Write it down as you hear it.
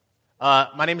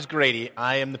My name is Grady.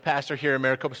 I am the pastor here in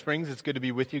Maricopa Springs. It's good to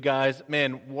be with you guys.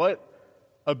 Man, what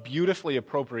a beautifully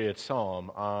appropriate psalm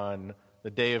on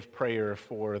the day of prayer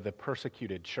for the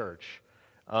persecuted church.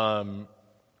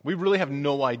 We really have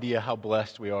no idea how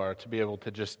blessed we are to be able to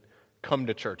just come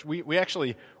to church.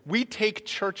 We take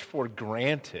church for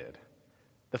granted,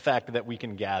 the fact that we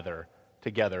can gather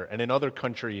together. And in other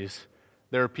countries,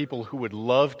 there are people who would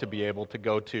love to be able to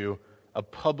go to a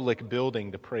public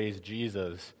building to praise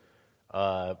Jesus,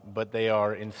 but they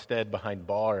are instead behind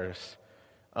bars.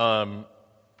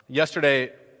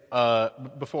 Yesterday,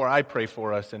 before I pray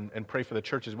for us and pray for the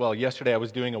church as well, yesterday I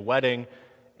was doing a wedding,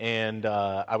 and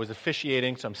I was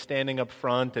officiating, so I'm standing up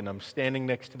front, and I'm standing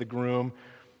next to the groom,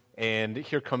 and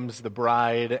here comes the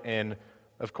bride, and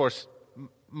of course,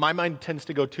 my mind tends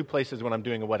to go two places when I'm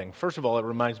doing a wedding. First of all, it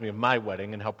reminds me of my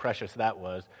wedding and how precious that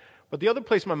was, but the other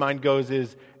place my mind goes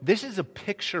is, this is a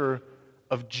picture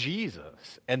of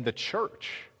Jesus and the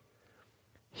church.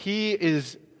 He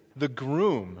is the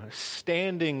groom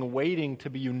standing, waiting to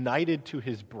be united to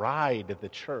his bride, the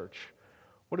church.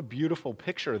 What a beautiful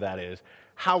picture that is.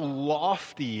 How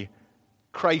lofty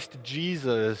Christ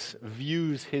Jesus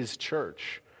views his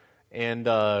church. And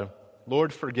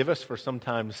Lord, forgive us for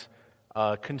sometimes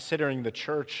considering the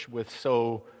church with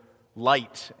so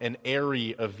light and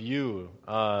airy a view.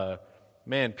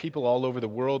 Man, people all over the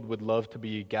world would love to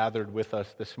be gathered with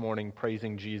us this morning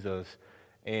praising Jesus.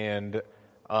 And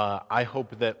I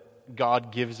hope that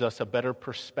God gives us a better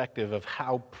perspective of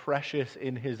how precious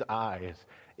in his eyes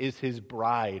is his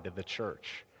bride, the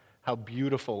church. How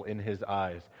beautiful in his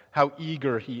eyes. How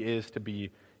eager he is to be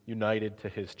united to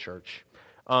his church.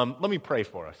 Let me pray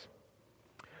for us.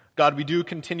 God, we do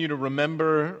continue to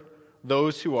remember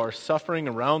those who are suffering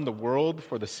around the world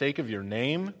for the sake of your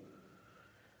name.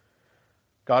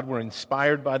 God, we're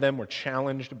inspired by them, we're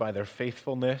challenged by their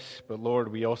faithfulness, but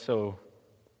Lord, we also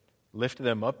lift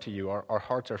them up to you. Our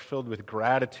hearts are filled with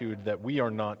gratitude that we are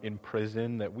not in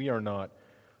prison, that we are not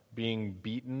being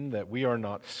beaten, that we are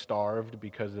not starved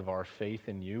because of our faith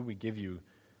in you. We give you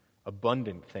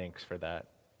abundant thanks for that.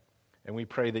 And we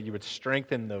pray that you would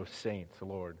strengthen those saints,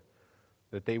 Lord,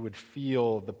 that they would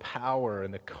feel the power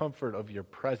and the comfort of your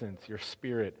presence, your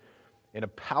Spirit, in a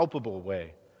palpable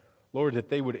way. Lord, that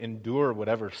they would endure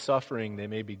whatever suffering they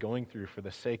may be going through for the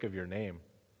sake of your name.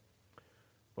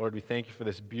 Lord, we thank you for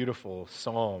this beautiful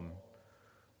psalm,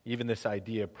 even this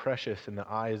idea, precious in the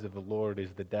eyes of the Lord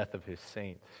is the death of his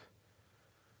saints.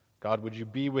 God, would you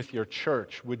be with your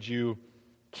church? Would you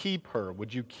keep her?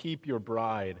 Would you keep your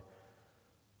bride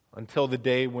until the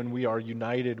day when we are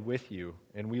united with you?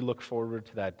 And we look forward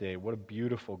to that day. What a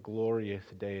beautiful, glorious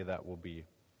day that will be.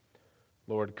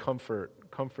 Lord,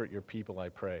 comfort your people, I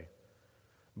pray.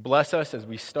 Bless us as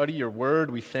we study your word.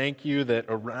 We thank you that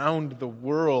around the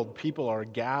world people are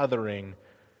gathering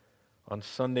on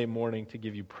Sunday morning to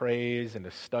give you praise and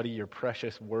to study your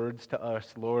precious words to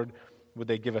us. Lord, would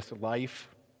they give us life?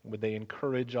 Would they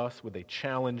encourage us? Would they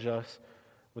challenge us?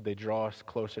 Would they draw us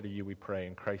closer to you, we pray,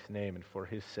 in Christ's name and for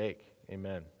his sake.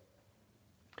 Amen.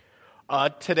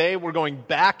 Today we're going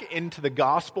back into the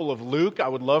Gospel of Luke. I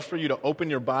would love for you to open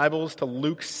your Bibles to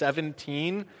Luke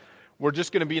 17. We're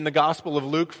just going to be in the Gospel of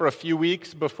Luke for a few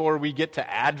weeks before we get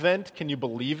to Advent. Can you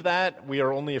believe that? We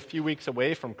are only a few weeks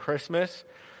away from Christmas.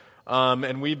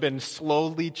 And we've been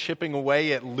slowly chipping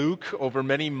away at Luke over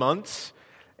many months.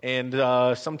 And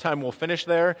sometime we'll finish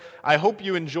there. I hope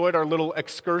you enjoyed our little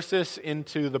excursus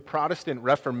into the Protestant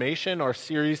Reformation, our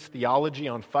series, Theology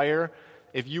on Fire.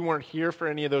 If you weren't here for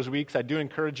any of those weeks, I do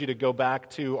encourage you to go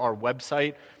back to our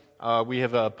website. We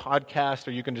have a podcast,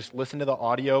 or you can just listen to the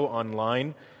audio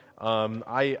online.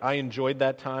 I enjoyed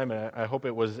that time, and I hope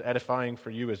it was edifying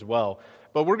for you as well.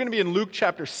 But we're going to be in Luke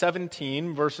chapter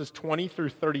 17, verses 20 through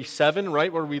 37,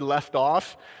 right where we left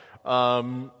off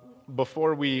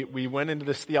before we went into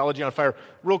this Theology on Fire.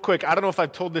 Real quick, I don't know if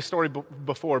I've told this story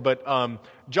before, but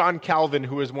John Calvin,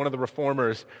 who is one of the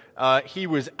reformers, he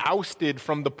was ousted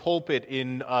from the pulpit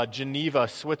in Geneva,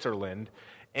 Switzerland,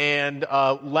 and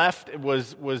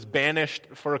was banished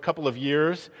for a couple of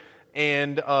years.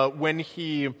 And when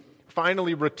he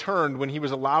finally returned, when he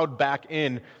was allowed back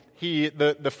in,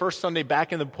 the first Sunday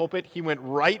back in the pulpit, he went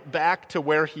right back to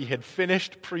where he had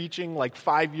finished preaching like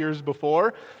 5 years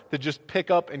before to just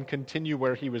pick up and continue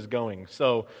where he was going.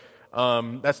 So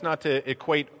that's not to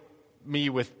equate me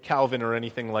with Calvin or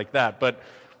anything like that, but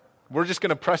we're just going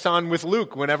to press on with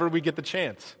Luke whenever we get the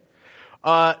chance.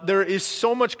 There is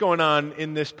so much going on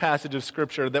in this passage of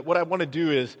Scripture that what I want to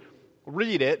do is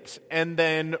read it and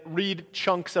then read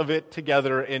chunks of it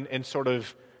together and sort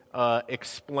of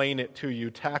explain it to you,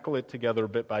 tackle it together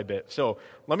bit by bit. So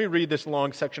let me read this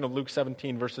long section of Luke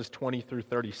 17, verses 20 through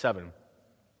 37.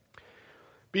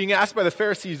 Being asked by the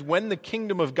Pharisees when the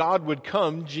kingdom of God would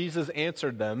come, Jesus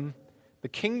answered them, "The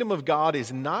kingdom of God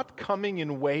is not coming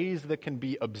in ways that can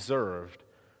be observed,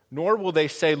 nor will they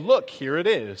say, 'Look, here it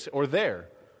is,' or 'there.'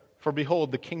 For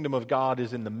behold, the kingdom of God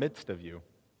is in the midst of you."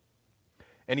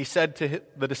 And he said to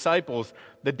the disciples,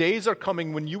 "The days are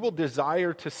coming when you will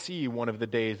desire to see one of the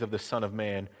days of the Son of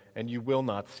Man, and you will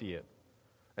not see it.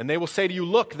 And they will say to you,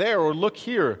 'Look there,' or 'Look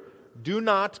here.' Do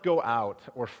not go out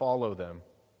or follow them.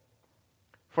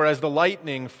 For as the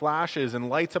lightning flashes and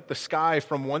lights up the sky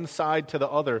from one side to the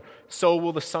other, so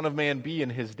will the Son of Man be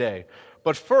in his day.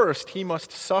 But first he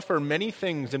must suffer many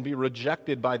things and be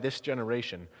rejected by this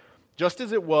generation. Just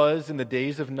as it was in the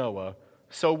days of Noah,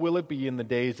 so will it be in the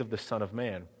days of the Son of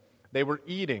Man. They were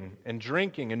eating and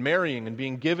drinking and marrying and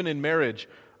being given in marriage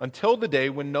until the day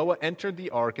when Noah entered the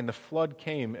ark and the flood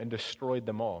came and destroyed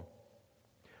them all.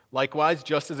 Likewise,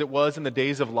 just as it was in the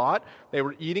days of Lot, they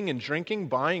were eating and drinking,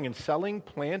 buying and selling,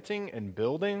 planting and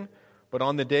building. But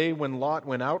on the day when Lot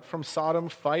went out from Sodom,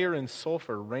 fire and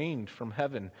sulfur rained from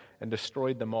heaven and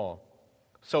destroyed them all.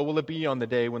 So will it be on the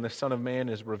day when the Son of Man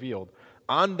is revealed.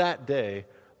 On that day,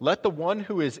 let the one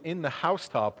who is in the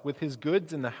housetop with his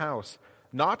goods in the house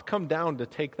not come down to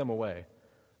take them away.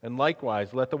 And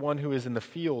likewise, let the one who is in the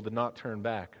field not turn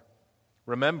back.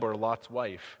 Remember Lot's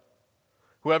wife.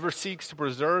 Whoever seeks to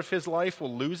preserve his life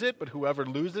will lose it, but whoever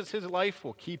loses his life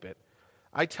will keep it.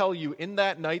 I tell you, in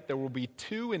that night there will be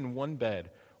two in one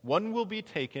bed. One will be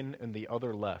taken and the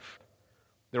other left.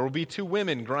 There will be two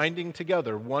women grinding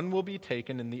together. One will be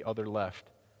taken and the other left."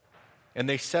 And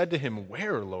they said to him,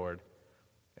 "Where, Lord?"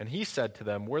 And he said to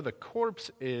them, "Where the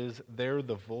corpse is, there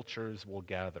the vultures will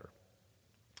gather."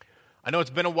 I know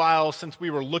it's been a while since we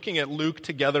were looking at Luke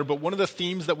together, but one of the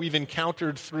themes that we've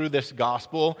encountered through this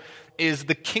gospel is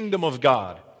the kingdom of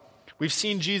God. We've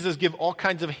seen Jesus give all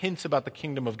kinds of hints about the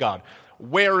kingdom of God.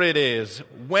 Where it is,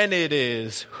 when it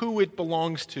is, who it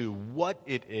belongs to, what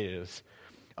it is.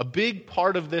 A big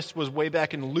part of this was way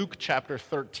back in Luke chapter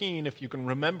 13, if you can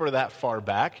remember that far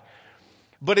back.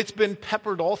 But it's been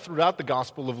peppered all throughout the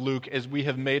Gospel of Luke as we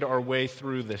have made our way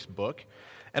through this book.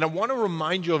 And I want to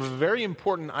remind you of a very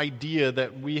important idea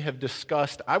that we have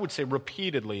discussed, I would say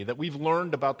repeatedly, that we've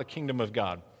learned about the kingdom of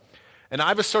God. And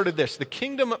I've asserted this: the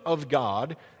kingdom of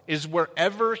God is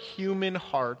wherever human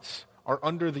hearts are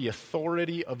under the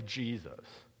authority of Jesus.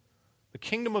 The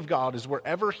kingdom of God is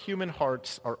wherever human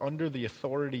hearts are under the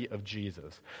authority of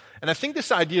Jesus. And I think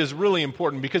this idea is really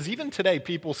important because even today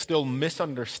people still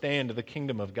misunderstand the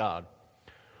kingdom of God.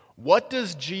 What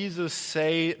does Jesus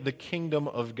say the kingdom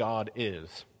of God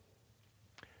is?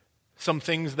 Some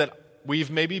things that we've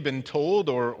maybe been told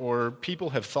or people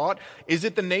have thought. Is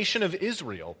it the nation of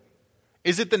Israel?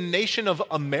 Is it the nation of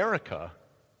America?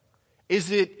 Is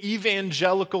it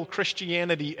evangelical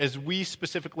Christianity as we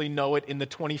specifically know it in the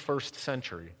 21st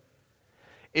century?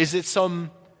 Is it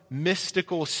some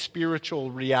mystical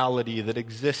spiritual reality that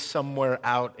exists somewhere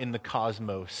out in the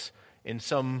cosmos, in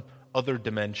some other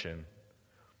dimension?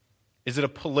 Is it a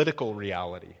political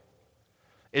reality?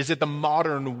 Is it the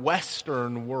modern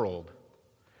Western world?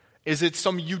 Is it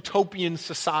some utopian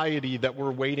society that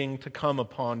we're waiting to come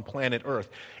upon planet Earth?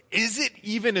 Is it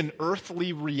even an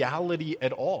earthly reality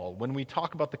at all when we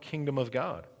talk about the kingdom of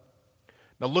God?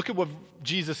 Now look at what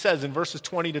Jesus says in verses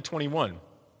 20 to 21.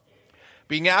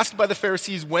 Being asked by the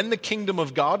Pharisees when the kingdom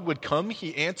of God would come,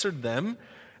 he answered them,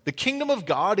 "The kingdom of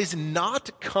God is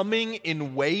not coming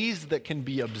in ways that can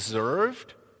be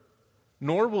observed,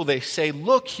 nor will they say,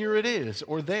 'Look, here it is,'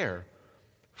 or 'there.'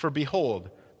 For behold,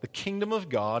 the kingdom of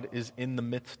God is in the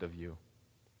midst of you."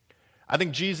 I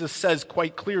think Jesus says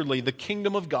quite clearly the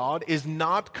kingdom of God is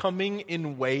not coming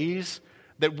in ways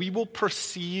that we will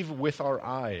perceive with our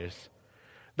eyes.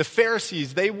 The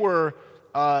Pharisees, they were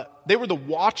the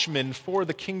watchmen for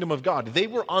the kingdom of God. They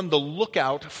were on the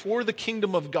lookout for the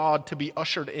kingdom of God to be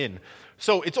ushered in.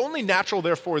 So it's only natural,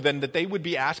 therefore, then, that they would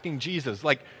be asking Jesus,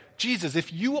 like, "Jesus,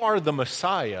 if you are the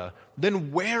Messiah,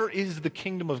 then where is the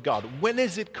kingdom of God? When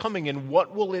is it coming and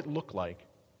what will it look like?"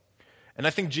 And I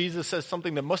think Jesus says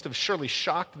something that must have surely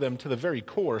shocked them to the very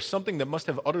core, something that must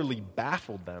have utterly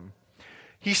baffled them.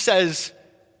 He says,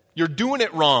 "You're doing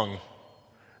it wrong.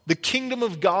 The kingdom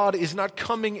of God is not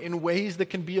coming in ways that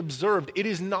can be observed. It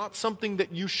is not something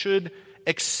that you should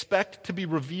expect to be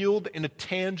revealed in a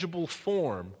tangible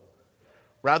form.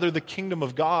 Rather, the kingdom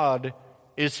of God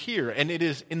is here, and it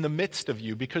is in the midst of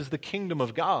you, because the kingdom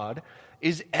of God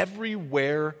is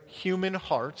everywhere human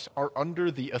hearts are under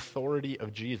the authority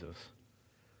of Jesus."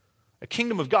 A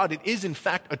kingdom of God, it is in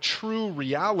fact a true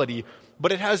reality,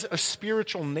 but it has a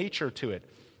spiritual nature to it.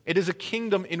 It is a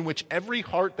kingdom in which every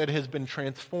heart that has been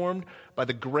transformed by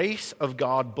the grace of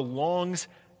God belongs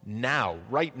now,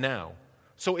 right now.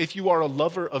 So if you are a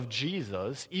lover of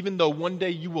Jesus, even though one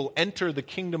day you will enter the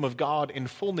kingdom of God in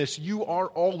fullness, you are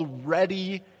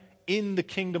already in the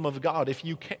kingdom of God,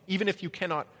 even if you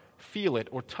cannot feel it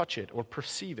or touch it or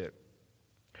perceive it.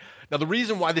 Now, the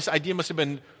reason why this idea must have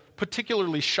been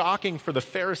particularly shocking for the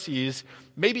Pharisees,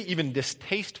 maybe even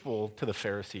distasteful to the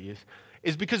Pharisees,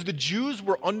 is because the Jews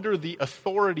were under the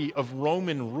authority of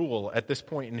Roman rule at this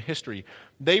point in history.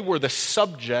 They were the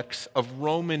subjects of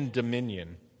Roman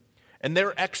dominion. And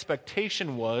their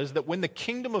expectation was that when the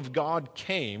kingdom of God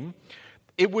came,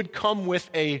 it would come with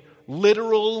a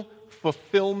literal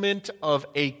fulfillment of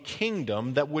a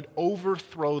kingdom that would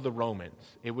overthrow the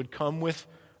Romans. It would come with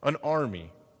an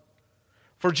army.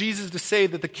 For Jesus to say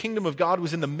that the kingdom of God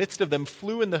was in the midst of them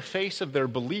flew in the face of their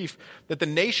belief that the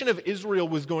nation of Israel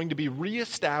was going to be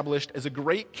reestablished as a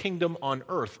great kingdom on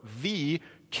earth, the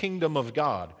kingdom of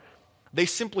God. They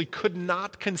simply could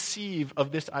not conceive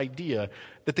of this idea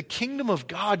that the kingdom of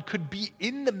God could be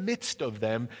in the midst of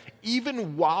them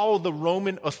even while the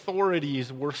Roman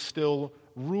authorities were still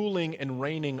ruling and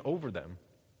reigning over them.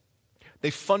 They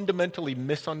fundamentally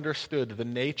misunderstood the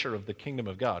nature of the kingdom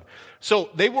of God. So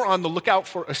they were on the lookout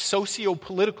for a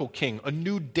socio-political king, a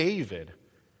new David,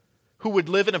 who would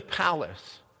live in a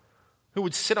palace, who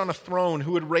would sit on a throne,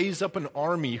 who would raise up an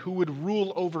army, who would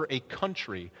rule over a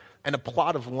country and a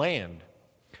plot of land.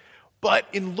 But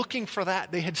in looking for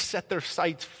that, they had set their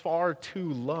sights far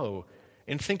too low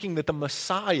in thinking that the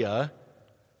Messiah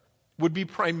would be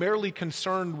primarily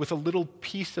concerned with a little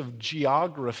piece of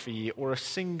geography or a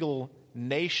single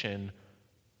nation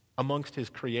amongst his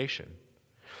creation.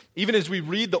 Even as we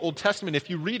read the Old Testament, if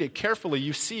you read it carefully,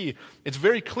 you see it's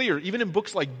very clear, even in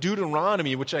books like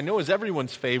Deuteronomy, which I know is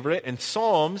everyone's favorite, and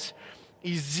Psalms,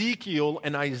 Ezekiel,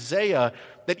 and Isaiah,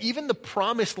 that even the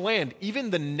promised land,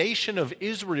 even the nation of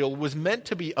Israel, was meant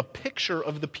to be a picture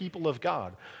of the people of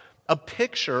God, a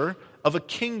picture of a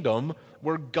kingdom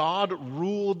where God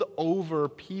ruled over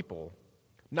people,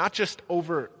 not just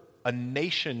over a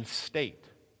nation state.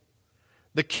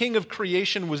 The king of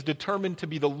creation was determined to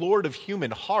be the Lord of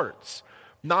human hearts,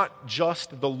 not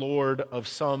just the Lord of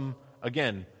some,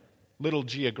 again, little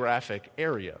geographic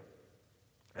area.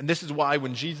 And this is why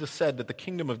when Jesus said that the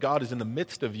kingdom of God is in the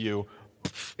midst of you,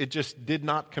 it just did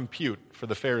not compute for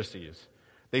the Pharisees.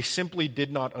 They simply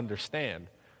did not understand.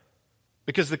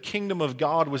 Because the kingdom of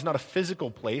God was not a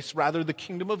physical place. Rather, the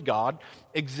kingdom of God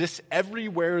exists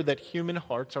everywhere that human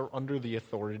hearts are under the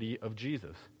authority of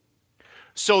Jesus.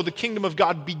 So the kingdom of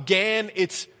God began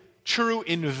its true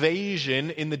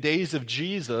invasion in the days of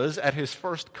Jesus at his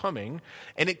first coming,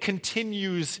 and it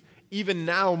continues even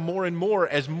now more and more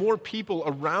as more people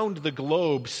around the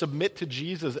globe submit to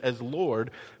Jesus as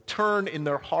Lord, turn in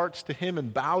their hearts to him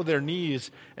and bow their knees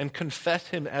and confess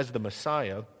him as the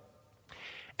Messiah.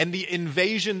 And the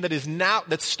invasion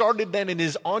that started then and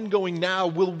is ongoing now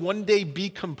will one day be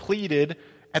completed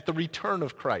at the return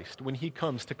of Christ when he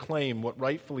comes to claim what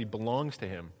rightfully belongs to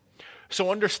him.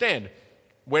 So understand,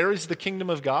 where is the kingdom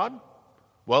of God?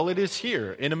 Well, it is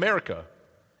here in America,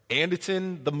 and it's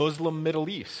in the Muslim Middle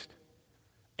East,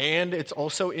 and it's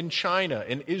also in China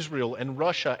and Israel and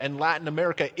Russia and Latin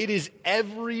America. It is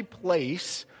every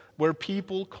place where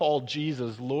people call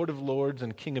Jesus Lord of Lords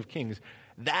and King of Kings.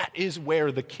 That is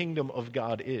where the kingdom of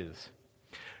God is.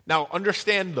 Now,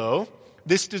 understand, though,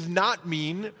 this does not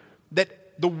mean that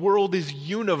the world is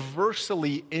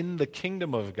universally in the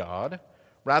kingdom of God,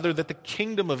 rather that the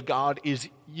kingdom of God is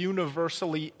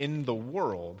universally in the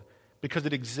world because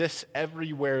it exists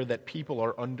everywhere that people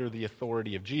are under the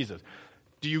authority of Jesus.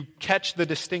 Do you catch the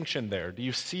distinction there? Do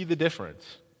you see the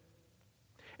difference?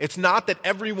 It's not that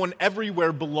everyone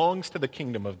everywhere belongs to the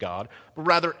kingdom of God, but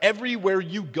rather everywhere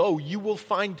you go, you will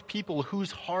find people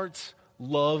whose hearts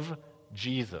love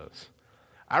Jesus.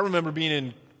 I remember being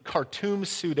in Khartoum,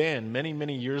 Sudan, many,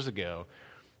 many years ago,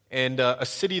 and a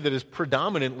city that is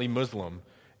predominantly Muslim.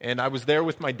 And I was there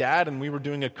with my dad, and we were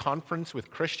doing a conference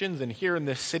with Christians, and here in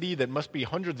this city that must be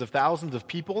hundreds of thousands of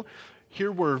people,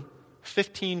 here were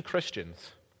 15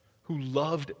 Christians who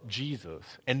loved Jesus,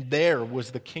 and there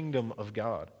was the kingdom of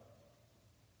God.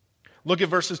 Look at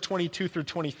verses 22 through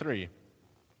 23.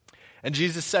 And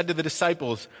Jesus said to the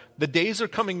disciples, "The days are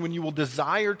coming when you will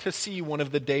desire to see one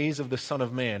of the days of the Son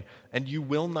of Man, and you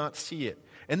will not see it.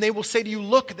 And they will say to you,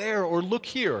 'Look there,' or 'Look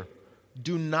here.'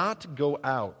 Do not go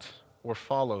out or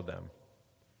follow them."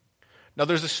 Now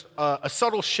there's a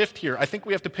subtle shift here. I think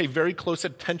we have to pay very close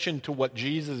attention to what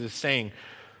Jesus is saying.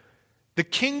 The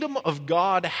kingdom of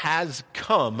God has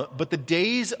come, but the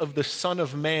days of the Son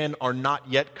of Man are not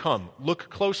yet come. Look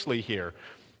closely here.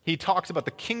 He talks about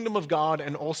the kingdom of God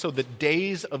and also the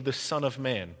days of the Son of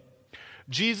Man.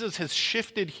 Jesus has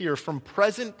shifted here from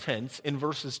present tense in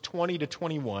verses 20 to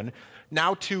 21,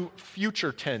 now to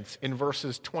future tense in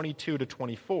verses 22 to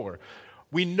 24.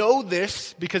 We know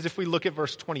this because if we look at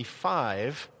verse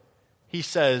 25, he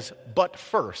says, but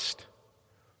first.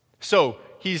 So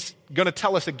he's going to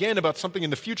tell us again about something in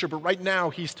the future, but right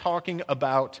now he's talking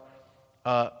about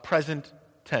present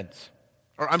tense.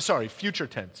 Future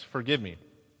tense, forgive me.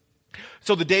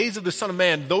 So the days of the Son of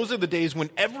Man, those are the days when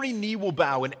every knee will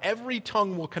bow and every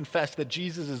tongue will confess that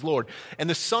Jesus is Lord. And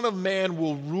the Son of Man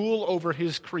will rule over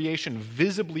his creation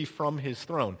visibly from his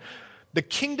throne. The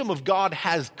kingdom of God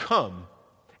has come,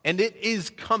 and it is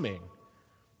coming,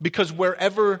 because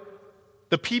wherever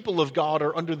the people of God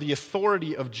are under the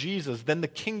authority of Jesus, then the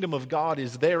kingdom of God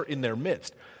is there in their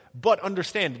midst. But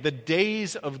understand, the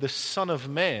days of the Son of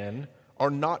Man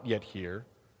are not yet here,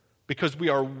 because we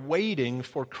are waiting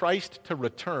for Christ to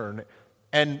return,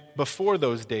 and before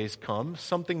those days come,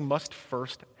 something must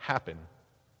first happen.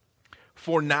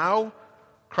 For now,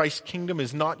 Christ's kingdom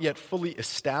is not yet fully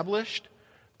established,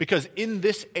 because in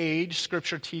this age,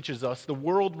 Scripture teaches us, the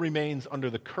world remains under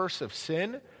the curse of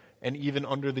sin and even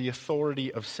under the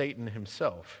authority of Satan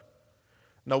himself.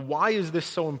 Now, why is this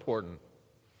so important?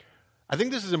 I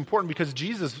think this is important because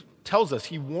Jesus tells us,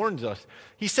 he warns us.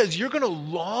 He says, you're going to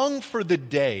long for the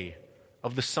day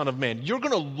of the Son of Man. You're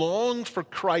going to long for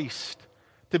Christ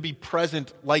to be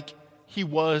present like he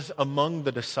was among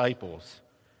the disciples,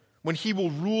 when he will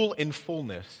rule in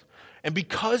fullness. And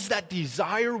because that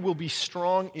desire will be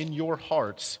strong in your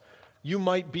hearts, you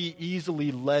might be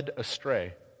easily led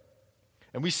astray.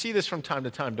 And we see this from time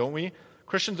to time, don't we?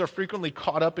 Christians are frequently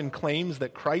caught up in claims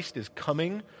that Christ is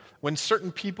coming when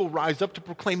certain people rise up to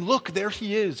proclaim, look, there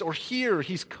he is, or here,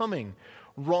 he's coming,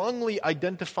 wrongly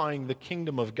identifying the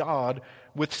kingdom of God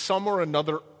with some or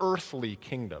another earthly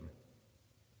kingdom.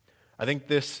 I think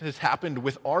this has happened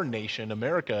with our nation,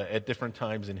 America, at different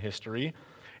times in history.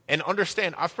 And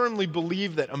understand, I firmly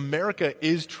believe that America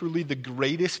is truly the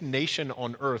greatest nation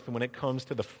on earth when it comes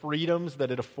to the freedoms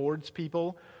that it affords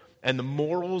people and the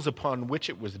morals upon which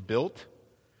it was built.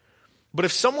 But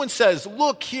if someone says,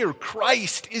 look here,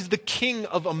 Christ is the King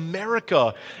of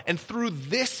America, and through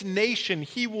this nation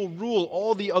he will rule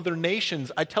all the other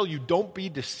nations, I tell you, don't be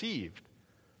deceived.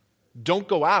 Don't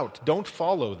go out. Don't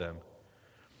follow them.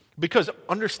 Because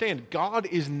understand, God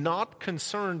is not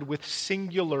concerned with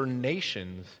singular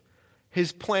nations.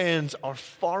 His plans are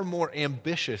far more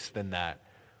ambitious than that.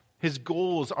 His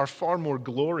goals are far more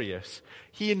glorious.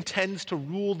 He intends to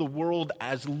rule the world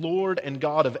as Lord and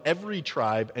God of every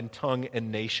tribe and tongue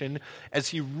and nation, as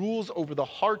he rules over the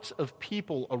hearts of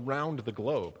people around the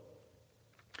globe.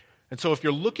 And so if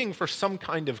you're looking for some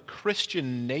kind of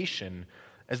Christian nation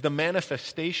as the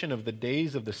manifestation of the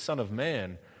days of the Son of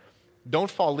Man, don't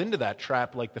fall into that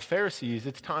trap like the Pharisees.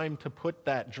 It's time to put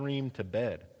that dream to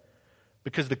bed.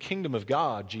 Because the kingdom of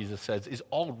God, Jesus says, is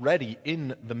already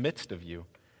in the midst of you.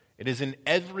 It is in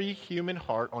every human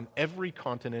heart on every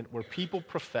continent where people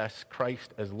profess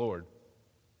Christ as Lord.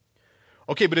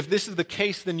 Okay, but if this is the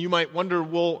case, then you might wonder,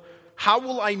 well, how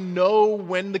will I know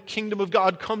when the kingdom of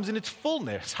God comes in its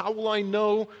fullness? How will I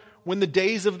know when the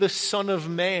days of the Son of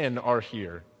Man are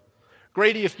here?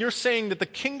 Grady, if you're saying that the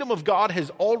kingdom of God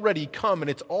has already come and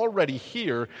it's already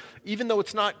here, even though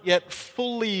it's not yet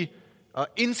fully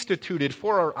instituted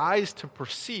for our eyes to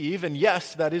perceive, and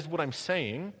yes, that is what I'm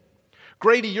saying.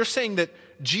 Grady, you're saying that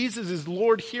Jesus is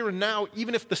Lord here and now,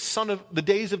 even if the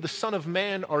days of the Son of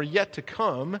Man are yet to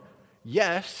come.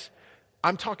 Yes,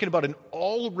 I'm talking about an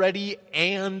already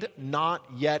and not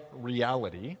yet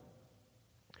reality.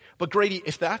 But Grady,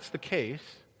 if that's the case,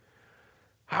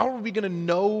 how are we going to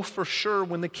know for sure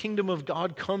when the kingdom of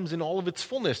God comes in all of its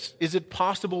fullness? Is it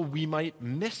possible we might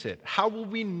miss it? How will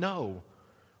we know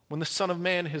when the Son of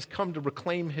Man has come to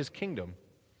reclaim his kingdom?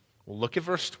 Well, look at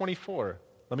verse 24.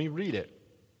 Let me read it.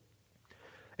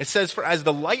 It says, "For as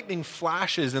the lightning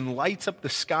flashes and lights up the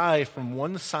sky from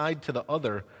one side to the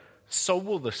other, so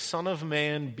will the Son of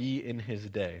Man be in his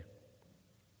day."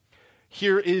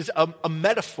 Here is a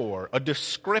metaphor, a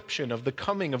description of the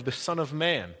coming of the Son of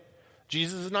Man.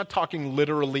 Jesus is not talking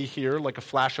literally here like a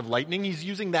flash of lightning. He's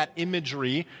using that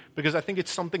imagery because I think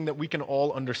it's something that we can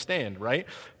all understand, right?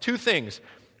 Two things.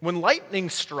 When lightning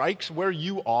strikes where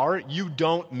you are, you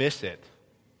don't miss it.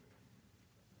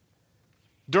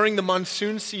 During the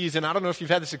monsoon season, I don't know if you've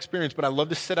had this experience, but I love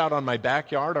to sit out on my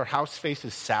backyard. Our house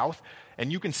faces south, and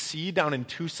you can see down in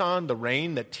Tucson the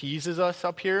rain that teases us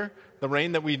up here, the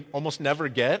rain that we almost never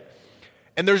get.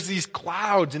 And there's these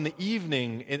clouds in the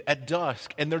evening at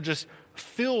dusk, and they're just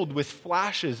filled with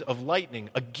flashes of lightning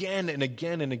again and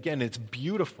again and again. It's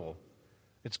beautiful.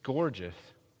 It's gorgeous.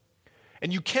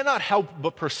 And you cannot help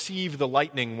but perceive the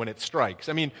lightning when it strikes.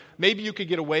 I mean, maybe you could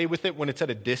get away with it when it's at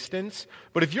a distance,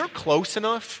 but if you're close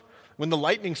enough, when the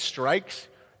lightning strikes,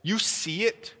 you see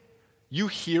it, you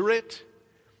hear it.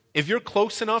 If you're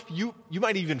close enough, you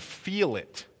might even feel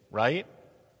it, right?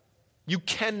 You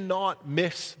cannot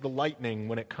miss the lightning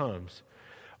when it comes.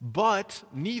 But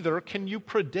neither can you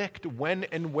predict when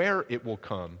and where it will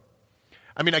come.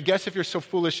 I mean, I guess if you're so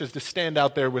foolish as to stand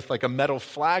out there with like a metal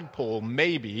flagpole,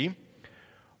 maybe.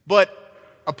 But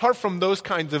apart from those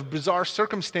kinds of bizarre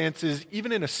circumstances,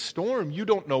 even in a storm, you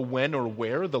don't know when or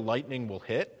where the lightning will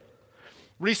hit.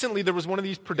 Recently, there was one of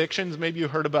these predictions, maybe you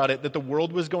heard about it, that the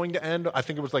world was going to end. I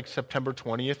think it was like September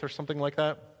 20th or something like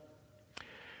that.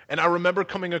 And I remember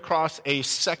coming across a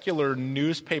secular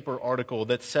newspaper article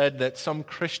that said that some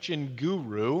Christian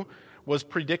guru was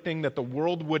predicting that the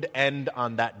world would end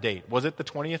on that date. Was it the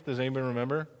 20th? Does anybody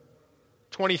remember?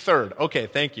 23rd. Okay,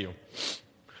 thank you.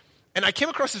 And I came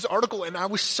across this article and I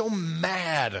was so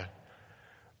mad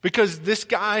because this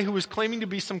guy who was claiming to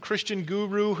be some Christian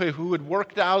guru who had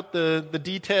worked out the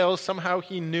details, somehow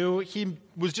he knew, he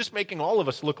was just making all of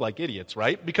us look like idiots,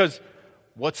 right? Because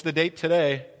what's the date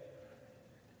today?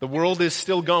 The world is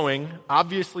still going.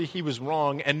 Obviously, he was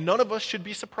wrong, and none of us should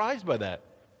be surprised by that.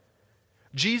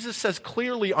 Jesus says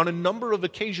clearly on a number of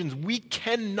occasions, we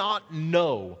cannot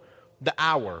know the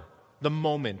hour, the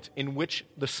moment in which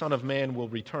the Son of Man will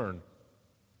return.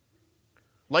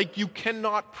 Like you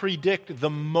cannot predict the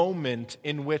moment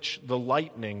in which the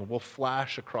lightning will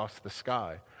flash across the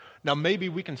sky. Now, maybe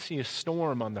we can see a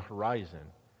storm on the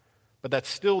horizon, but that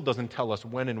still doesn't tell us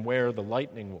when and where the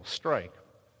lightning will strike.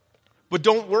 But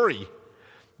don't worry.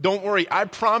 Don't worry. I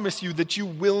promise you that you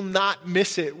will not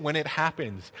miss it when it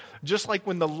happens. Just like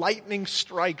when the lightning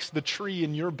strikes the tree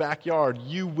in your backyard,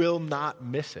 you will not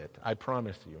miss it. I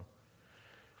promise you.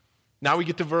 Now we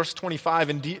get to verse 25,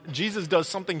 and Jesus does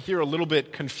something here a little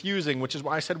bit confusing, which is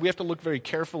why I said we have to look very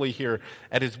carefully here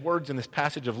at his words in this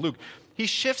passage of Luke. He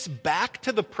shifts back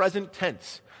to the present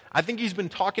tense. I think he's been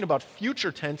talking about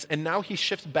future tense, and now he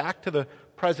shifts back to the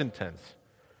present tense.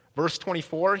 Verse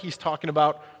 24, he's talking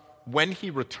about when he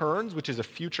returns, which is a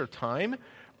future time.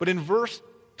 But in verse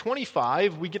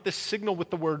 25, we get this signal with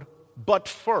the word, but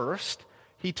first.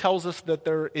 He tells us that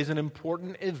there is an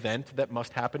important event that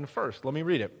must happen first. Let me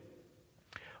read it.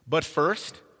 But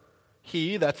first,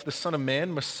 he, that's the Son of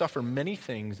Man, must suffer many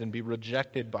things and be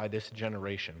rejected by this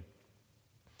generation.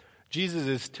 Jesus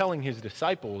is telling his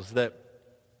disciples that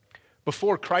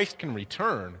before Christ can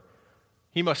return,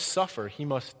 he must suffer, he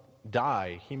must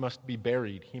die, he must be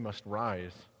buried, he must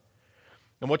rise.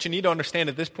 And what you need to understand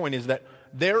at this point is that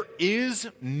there is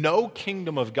no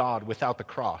kingdom of God without the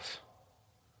cross.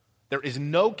 There is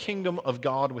no kingdom of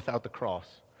God without the cross.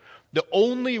 The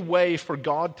only way for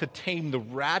God to tame the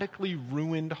radically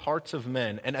ruined hearts of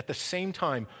men and at the same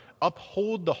time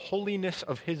uphold the holiness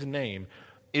of his name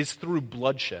is through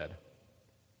bloodshed.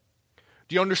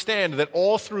 Do you understand that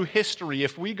all through history,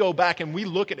 if we go back and we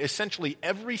look at essentially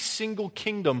every single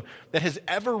kingdom that has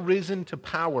ever risen to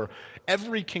power,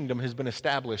 every kingdom has been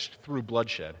established through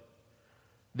bloodshed?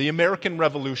 The American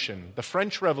Revolution, the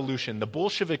French Revolution, the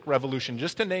Bolshevik Revolution,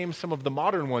 just to name some of the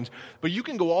modern ones. But you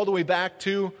can go all the way back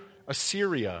to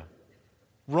Assyria,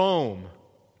 Rome,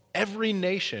 every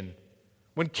nation.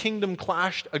 When kingdom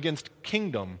clashed against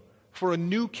kingdom for a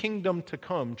new kingdom to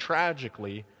come,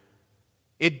 tragically,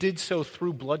 it did so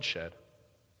through bloodshed.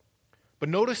 But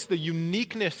notice the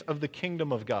uniqueness of the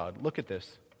kingdom of God. Look at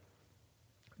this.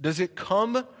 Does it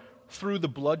come through the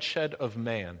bloodshed of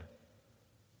man?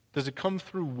 Does it come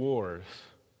through wars?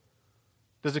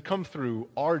 Does it come through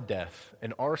our death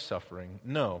and our suffering?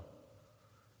 No.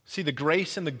 See, the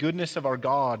grace and the goodness of our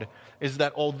God is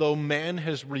that although man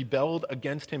has rebelled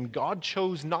against him, God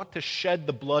chose not to shed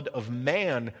the blood of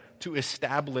man to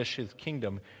establish his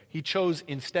kingdom. He chose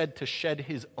instead to shed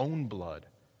his own blood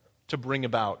to bring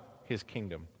about his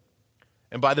kingdom.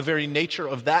 And by the very nature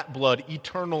of that blood,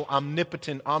 eternal,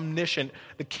 omnipotent, omniscient,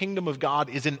 the kingdom of God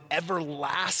is an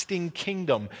everlasting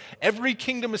kingdom. Every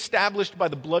kingdom established by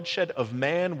the bloodshed of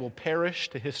man will perish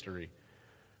to history.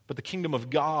 But the kingdom of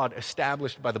God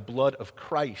established by the blood of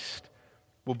Christ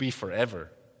will be forever.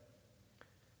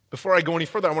 Before I go any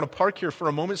further, I want to park here for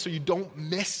a moment so you don't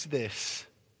miss this.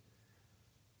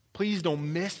 Please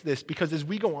don't miss this, because as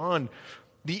we go on,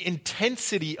 the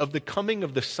intensity of the coming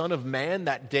of the Son of Man,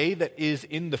 that day that is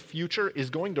in the future, is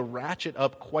going to ratchet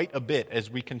up quite a bit as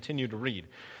we continue to read.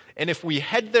 And if we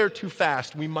head there too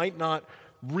fast, we might not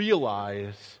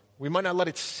realize We might not let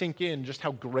it sink in just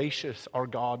how gracious our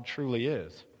God truly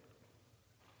is.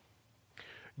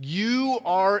 You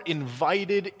are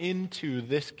invited into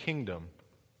this kingdom.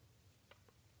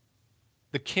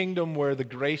 The kingdom where the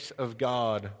grace of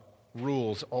God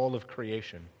rules all of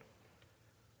creation.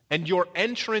 And your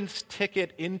entrance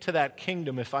ticket into that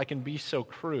kingdom, if I can be so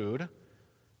crude,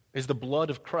 is the blood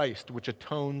of Christ, which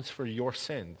atones for your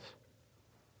sins.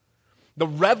 The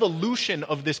revolution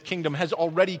of this kingdom has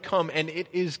already come, and it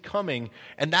is coming,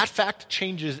 and that fact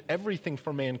changes everything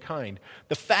for mankind.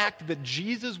 The fact that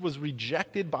Jesus was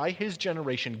rejected by his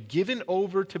generation, given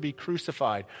over to be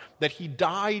crucified, that he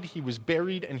died, he was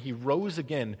buried, and he rose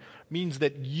again, means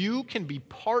that you can be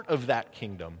part of that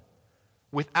kingdom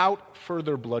without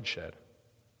further bloodshed,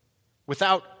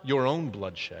 without your own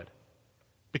bloodshed,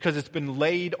 because it's been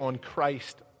laid on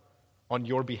Christ on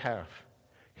your behalf.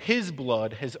 His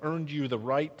blood has earned you the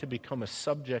right to become a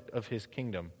subject of his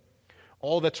kingdom.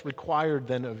 All that's required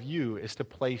then of you is to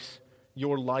place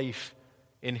your life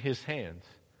in his hands,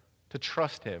 to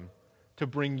trust him, to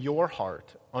bring your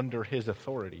heart under his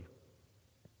authority.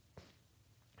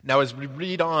 Now, as we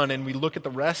read on and we look at the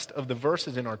rest of the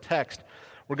verses in our text,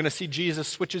 we're going to see Jesus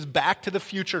switches back to the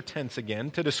future tense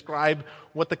again to describe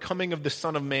what the coming of the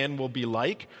Son of Man will be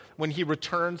like when he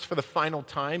returns for the final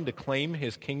time to claim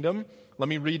his kingdom. Let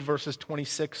me read verses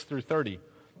 26 through 30.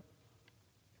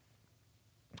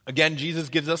 Again, Jesus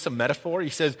gives us a metaphor. He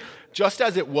says, "Just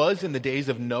as it was in the days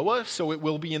of Noah, so it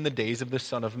will be in the days of the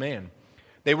Son of Man.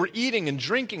 They were eating and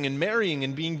drinking and marrying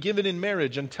and being given in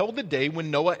marriage until the day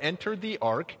when Noah entered the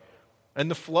ark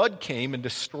and the flood came and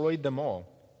destroyed them all.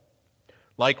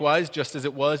 Likewise, just as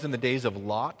it was in the days of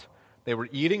Lot, they were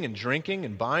eating and drinking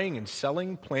and buying and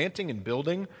selling, planting and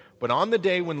building. But on the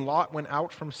day when Lot went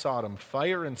out from Sodom,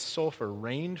 fire and sulfur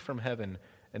rained from heaven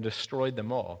and destroyed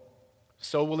them all.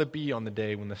 So will it be on the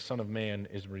day when the Son of Man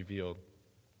is revealed."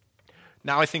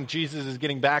 Now I think Jesus is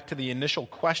getting back to the initial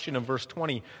question of verse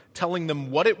 20, telling them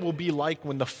what it will be like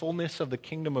when the fullness of the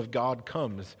kingdom of God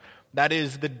comes. That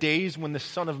is, the days when the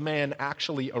Son of Man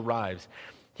actually arrives.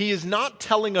 He is not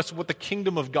telling us what the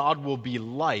kingdom of God will be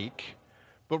like,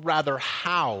 but rather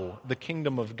how the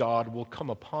kingdom of God will come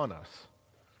upon us.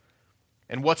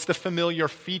 And what's the familiar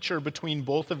feature between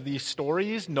both of these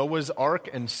stories, Noah's Ark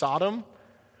and Sodom?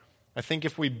 I think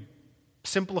if we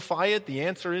simplify it, the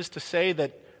answer is to say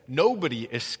that nobody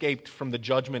escaped from the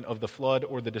judgment of the flood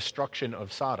or the destruction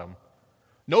of Sodom.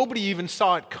 Nobody even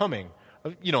saw it coming.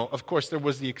 You know, of course, there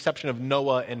was the exception of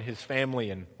Noah and his family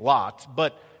and Lot,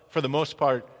 but for the most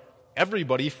part,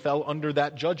 everybody fell under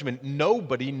that judgment.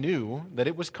 Nobody knew that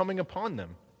it was coming upon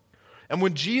them. And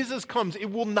when Jesus comes,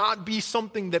 it will not be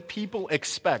something that people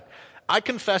expect. I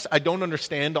confess I don't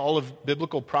understand all of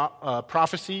biblical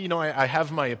prophecy. You know, I have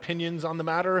my opinions on the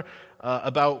matter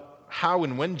about how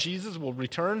and when Jesus will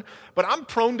return, but I'm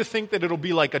prone to think that it'll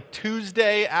be like a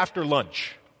Tuesday after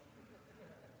lunch.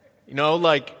 You know,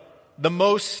 like the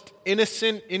most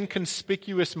innocent,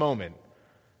 inconspicuous moment.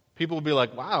 People will be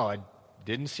like, wow, I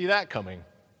didn't see that coming.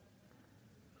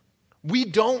 We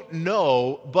don't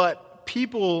know, but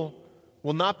people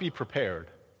will not be prepared.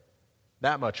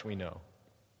 That much we know.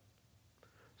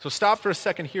 So stop for a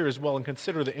second here as well and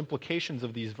consider the implications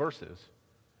of these verses.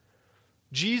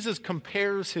 Jesus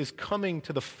compares his coming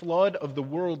to the flood of the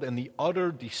world and the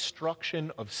utter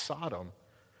destruction of Sodom.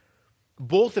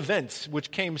 Both events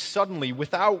which came suddenly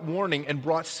without warning and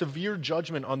brought severe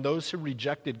judgment on those who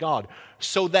rejected God,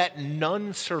 so that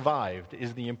none survived,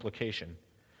 is the implication.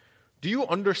 Do you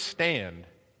understand,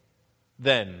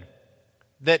 then,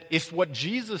 that if what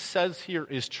Jesus says here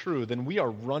is true, then we are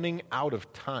running out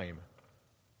of time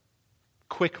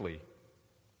quickly?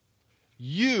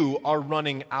 You are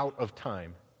running out of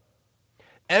time.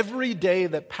 Every day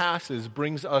that passes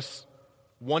brings us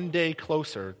one day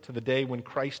closer to the day when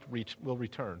Christ will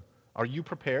return. Are you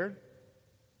prepared?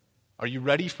 Are you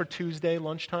ready for Tuesday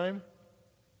lunchtime?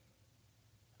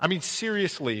 I mean,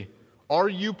 seriously, are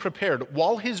you prepared?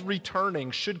 While his returning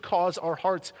should cause our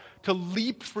hearts to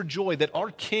leap for joy that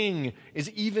our King is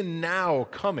even now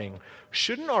coming,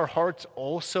 shouldn't our hearts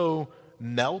also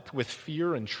melt with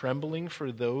fear and trembling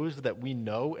for those that we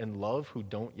know and love who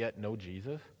don't yet know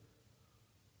Jesus?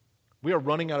 We are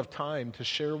running out of time to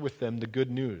share with them the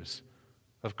good news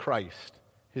of Christ,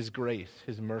 his grace,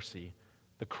 his mercy,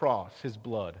 the cross, his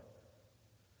blood.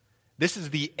 This is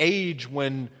the age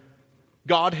when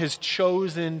God has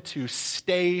chosen to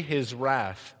stay his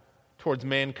wrath towards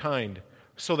mankind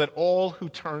so that all who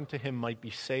turn to him might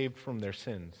be saved from their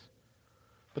sins.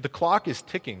 But the clock is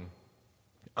ticking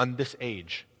on this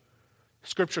age.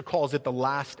 Scripture calls it the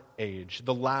last age,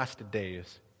 the last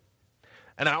days.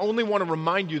 And I only want to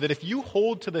remind you that if you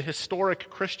hold to the historic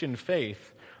Christian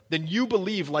faith, then you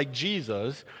believe, like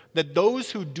Jesus, that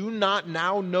those who do not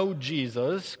now know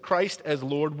Jesus, Christ as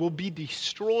Lord, will be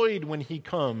destroyed when he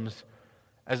comes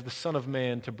as the Son of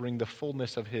Man to bring the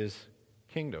fullness of his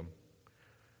kingdom.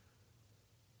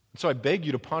 So I beg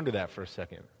you to ponder that for a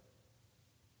second.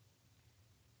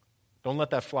 Don't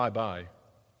let that fly by.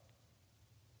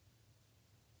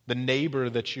 The neighbor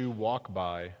that you walk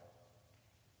by,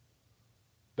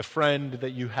 the friend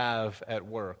that you have at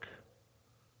work,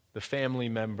 the family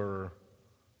member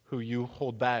who you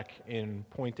hold back in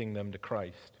pointing them to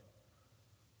Christ.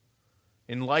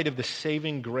 In light of the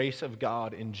saving grace of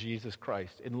God in Jesus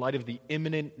Christ, in light of the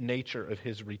imminent nature of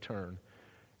his return,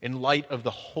 in light of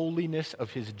the holiness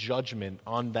of his judgment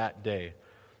on that day,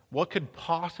 what could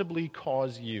possibly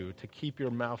cause you to keep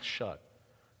your mouth shut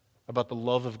about the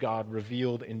love of God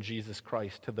revealed in Jesus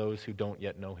Christ to those who don't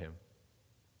yet know him?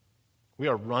 We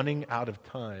are running out of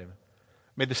time.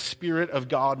 May the Spirit of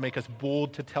God make us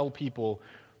bold to tell people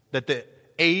that the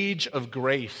age of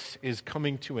grace is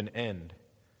coming to an end,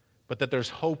 but that there's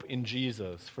hope in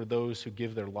Jesus for those who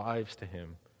give their lives to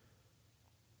him.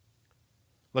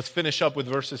 Let's finish up with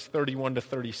verses 31 to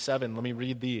 37. Let me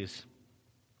read these.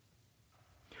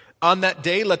 On that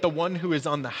day, let the one who is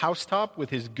on the housetop with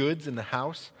his goods in the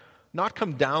house not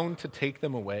come down to take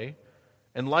them away,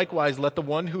 and likewise let the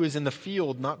one who is in the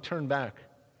field not turn back.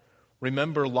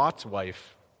 Remember Lot's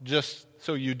wife, just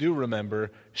so you do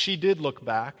remember, she did look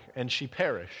back and she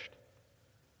perished.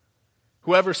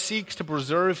 Whoever seeks to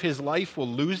preserve his life will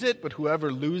lose it, but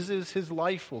whoever loses his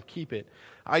life will keep it.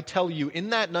 I tell you, in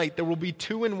that night there will be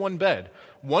two in one bed.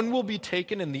 One will be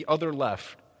taken and the other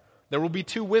left. There will be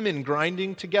two women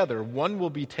grinding together. One will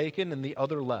be taken and the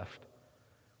other left.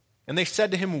 And they said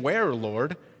to him, Where,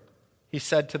 Lord? He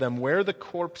said to them, Where the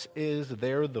corpse is,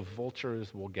 there the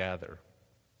vultures will gather.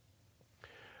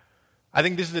 I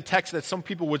think this is a text that some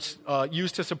people would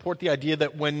use to support the idea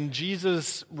that when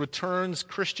Jesus returns,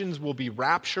 Christians will be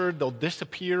raptured. They'll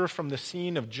disappear from the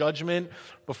scene of judgment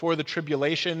before the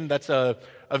tribulation. That's a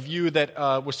view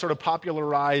that was sort of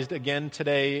popularized again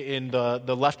today in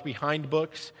the Left Behind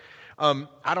books.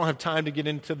 I don't have time to get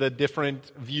into the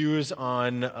different views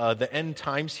on the end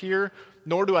times here,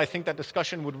 nor do I think that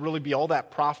discussion would really be all that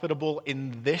profitable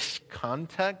in this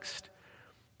context,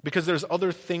 because there's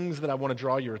other things that I want to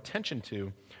draw your attention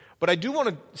to. But I do want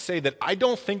to say that I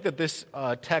don't think that this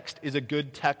text is a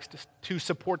good text to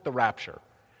support the rapture.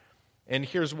 And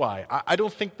here's why. I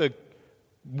don't think the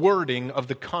wording of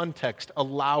the context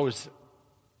allows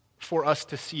for us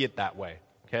to see it that way,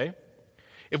 okay?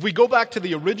 If we go back to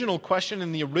the original question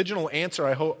and the original answer,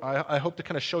 I hope to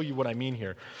kind of show you what I mean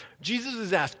here. Jesus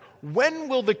is asked, when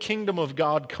will the kingdom of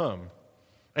God come?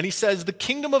 And he says, the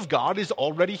kingdom of God is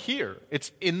already here.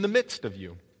 It's in the midst of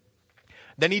you.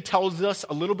 Then he tells us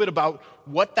a little bit about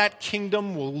what that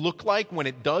kingdom will look like when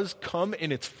it does come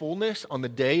in its fullness on the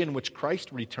day in which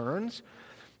Christ returns.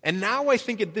 And now I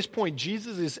think at this point,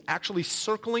 Jesus is actually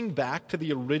circling back to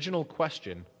the original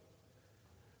question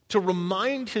to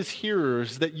remind his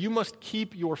hearers that you must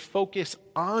keep your focus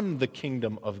on the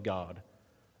kingdom of God,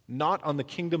 not on the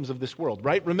kingdoms of this world,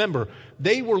 right? Remember,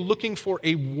 they were looking for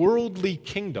a worldly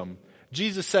kingdom.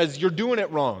 Jesus says, you're doing it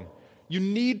wrong. You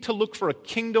need to look for a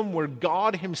kingdom where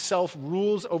God himself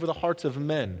rules over the hearts of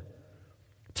men.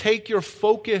 Take your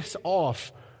focus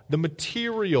off the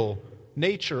material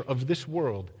nature of this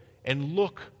world and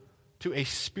look to a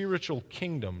spiritual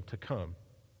kingdom to come.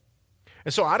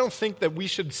 And so I don't think that we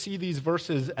should see these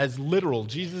verses as literal.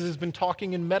 Jesus has been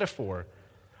talking in metaphor.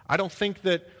 I don't think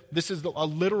that this is a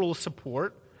literal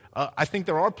support. I think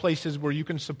there are places where you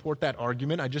can support that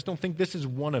argument. I just don't think this is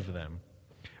one of them.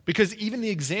 Because even the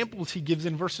examples he gives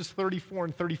in verses 34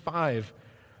 and 35,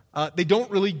 they don't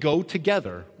really go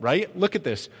together, right? Look at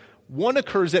this. One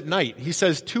occurs at night. He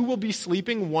says, two will be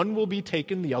sleeping, one will be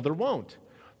taken, the other won't.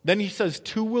 Then he says,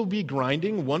 two will be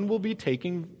grinding, one will be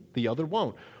taking, the other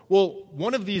won't. Well,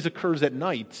 one of these occurs at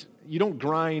night. You don't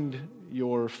grind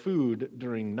your food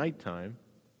during nighttime,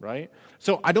 right?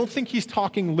 So I don't think he's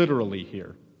talking literally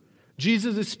here.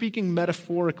 Jesus is speaking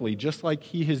metaphorically, just like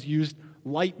he has used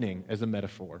lightning as a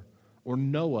metaphor, or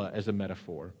Noah as a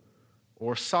metaphor,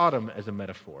 or Sodom as a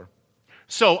metaphor.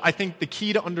 So I think the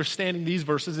key to understanding these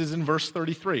verses is in verse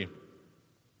 33.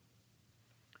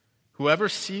 Whoever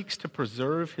seeks to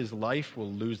preserve his life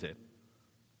will lose it,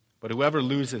 but whoever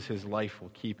loses his life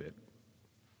will keep it.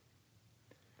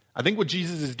 I think what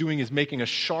Jesus is doing is making a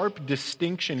sharp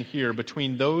distinction here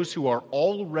between those who are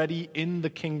already in the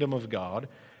kingdom of God,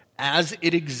 as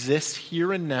it exists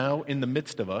here and now in the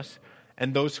midst of us,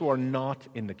 and those who are not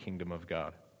in the kingdom of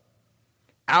God.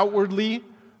 Outwardly,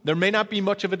 there may not be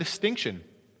much of a distinction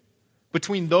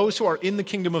between those who are in the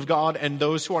kingdom of God and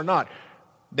those who are not.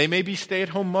 They may be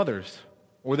stay-at-home mothers,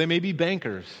 or they may be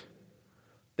bankers.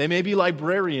 They may be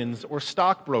librarians or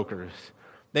stockbrokers.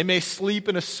 They may sleep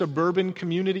in a suburban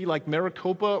community like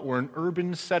Maricopa or an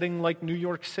urban setting like New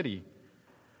York City.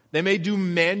 They may do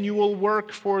manual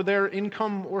work for their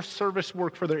income or service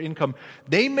work for their income.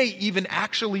 They may even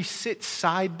actually sit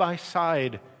side by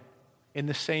side in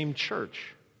the same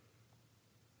church.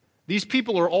 These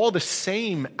people are all the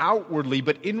same outwardly,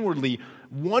 but inwardly,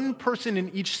 one person in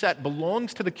each set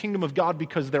belongs to the kingdom of God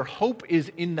because their hope is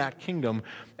in that kingdom,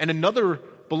 and another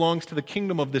belongs to the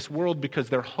kingdom of this world because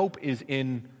their hope is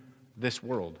in this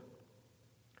world.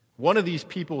 One of these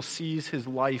people sees his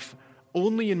life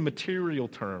only in material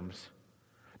terms,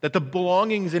 that the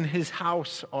belongings in his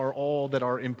house are all that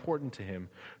are important to him,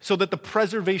 so that the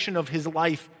preservation of his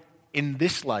life in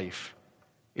this life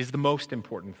is the most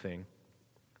important thing.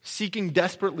 Seeking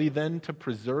desperately then to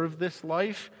preserve this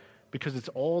life because it's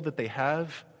all that they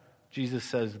have, Jesus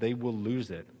says they will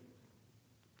lose it.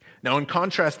 Now, in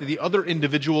contrast to the other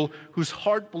individual whose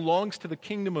heart belongs to the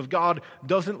kingdom of God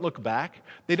doesn't look back.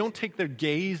 They don't take their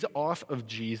gaze off of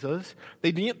Jesus.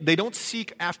 They don't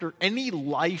seek after any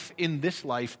life in this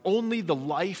life, only the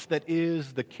life that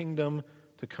is the kingdom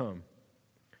to come.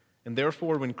 And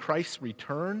therefore, when Christ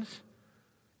returns,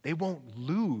 they won't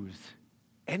lose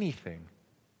anything.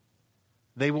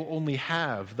 They will only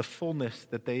have the fullness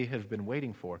that they have been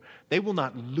waiting for. They will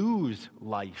not lose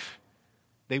life.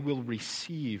 They will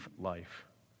receive life.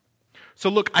 So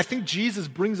look, I think Jesus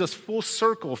brings us full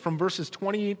circle from verses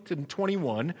 20 to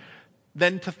 21,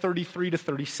 then to 33 to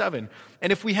 37.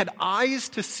 And if we had eyes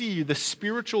to see the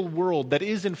spiritual world that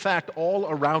is in fact all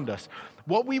around us,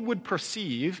 what we would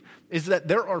perceive is that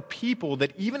there are people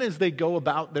that even as they go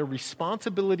about their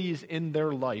responsibilities in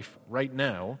their life right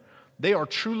now, they are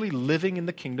truly living in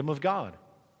the kingdom of God.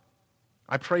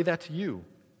 I pray that to you.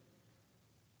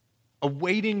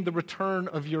 Awaiting the return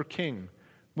of your King,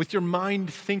 with your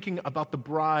mind thinking about the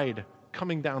bride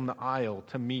coming down the aisle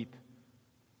to meet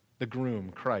the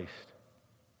groom, Christ.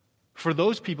 For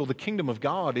those people, the kingdom of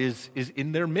God is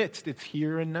in their midst. It's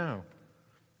here and now.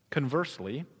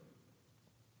 Conversely,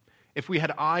 if we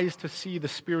had eyes to see the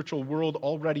spiritual world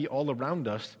already all around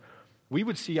us, we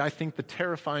would see, I think, the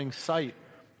terrifying sight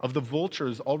of the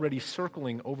vultures already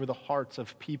circling over the hearts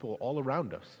of people all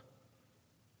around us.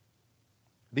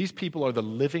 These people are the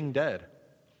living dead,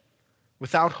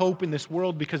 without hope in this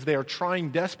world because they are trying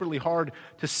desperately hard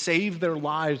to save their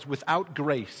lives without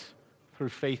grace through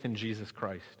faith in Jesus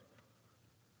Christ.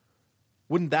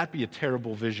 Wouldn't that be a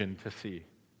terrible vision to see?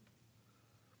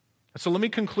 So let me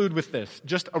conclude with this,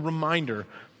 just a reminder.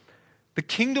 The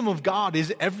kingdom of God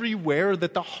is everywhere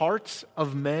that the hearts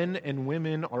of men and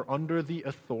women are under the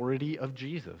authority of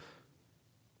Jesus.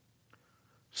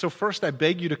 So first, I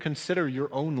beg you to consider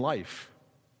your own life.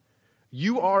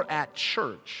 You are at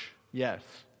church, yes,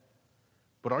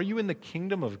 but are you in the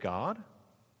kingdom of God?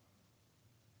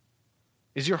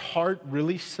 Is your heart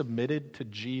really submitted to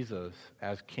Jesus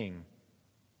as King?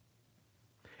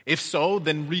 If so,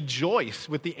 then rejoice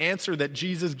with the answer that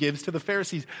Jesus gives to the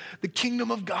Pharisees. The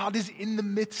kingdom of God is in the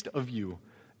midst of you.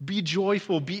 Be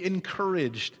joyful, be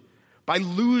encouraged. By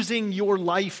losing your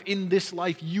life in this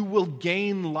life, you will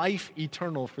gain life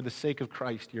eternal for the sake of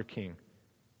Christ, your King.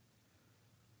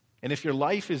 And if your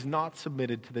life is not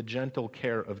submitted to the gentle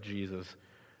care of Jesus,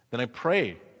 then I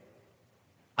pray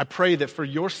that for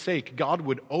your sake, God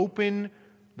would open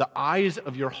the eyes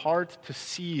of your heart to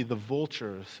see the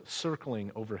vultures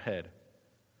circling overhead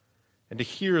and to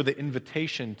hear the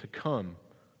invitation to come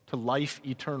to life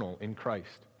eternal in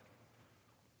Christ.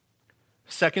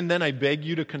 Second, then, I beg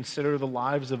you to consider the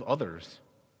lives of others.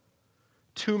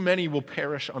 Too many will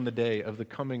perish on the day of the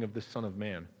coming of the Son of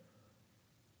Man.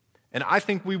 And I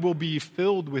think we will be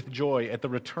filled with joy at the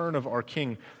return of our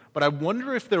King. But I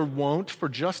wonder if there won't, for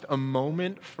just a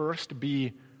moment, first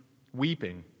be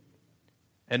weeping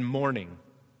and mourning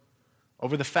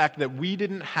over the fact that we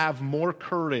didn't have more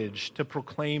courage to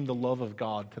proclaim the love of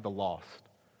God to the lost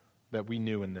that we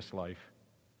knew in this life.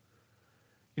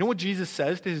 You know what Jesus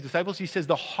says to his disciples? He says,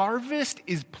 the harvest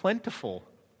is plentiful.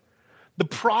 The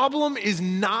problem is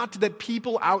not that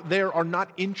people out there are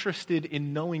not interested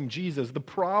in knowing Jesus. The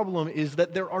problem is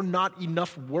that there are not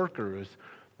enough workers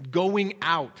going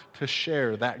out to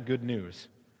share that good news.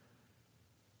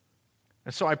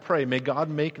 And so I pray, may God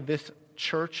make this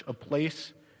church a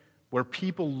place where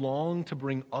people long to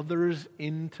bring others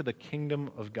into the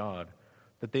kingdom of God,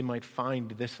 that they might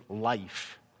find this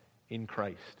life in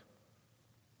Christ.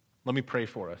 Let me pray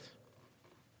for us.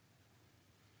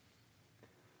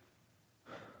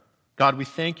 God, we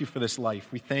thank you for this life.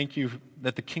 We thank you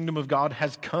that the kingdom of God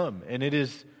has come, and it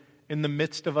is in the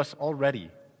midst of us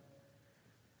already.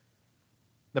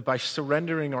 That by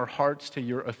surrendering our hearts to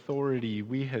your authority,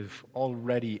 we have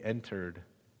already entered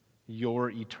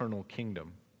your eternal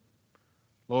kingdom.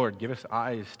 Lord, give us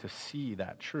eyes to see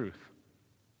that truth.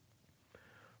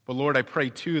 But Lord, I pray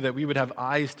too that we would have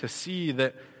eyes to see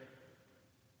that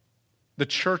the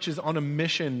church is on a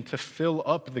mission to fill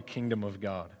up the kingdom of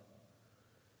God.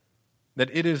 That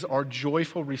it is our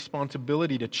joyful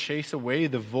responsibility to chase away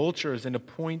the vultures and to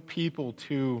point people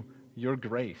to your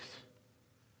grace.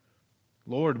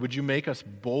 Lord, would you make us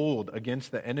bold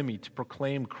against the enemy to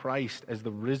proclaim Christ as the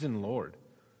risen Lord?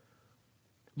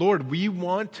 Lord, we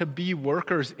want to be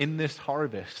workers in this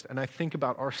harvest. And I think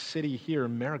about our city here,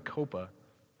 Maricopa.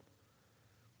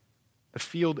 The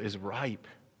field is ripe.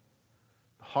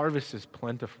 The harvest is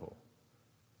plentiful.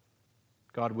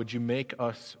 God, would you make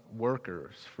us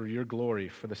workers for your glory,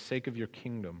 for the sake of your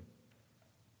kingdom?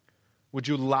 Would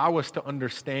you allow us to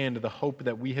understand the hope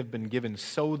that we have been given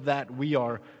so that we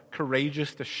are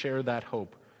courageous to share that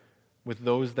hope with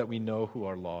those that we know who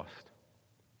are lost?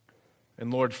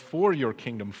 And Lord, for your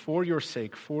kingdom, for your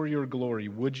sake, for your glory,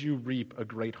 would you reap a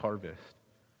great harvest?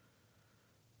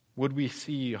 Would we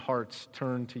see hearts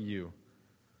turn to you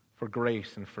for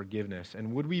grace and forgiveness?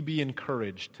 And would we be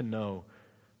encouraged to know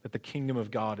that the kingdom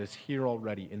of God is here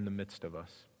already in the midst of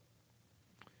us?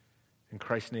 In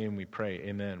Christ's name we pray,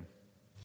 amen.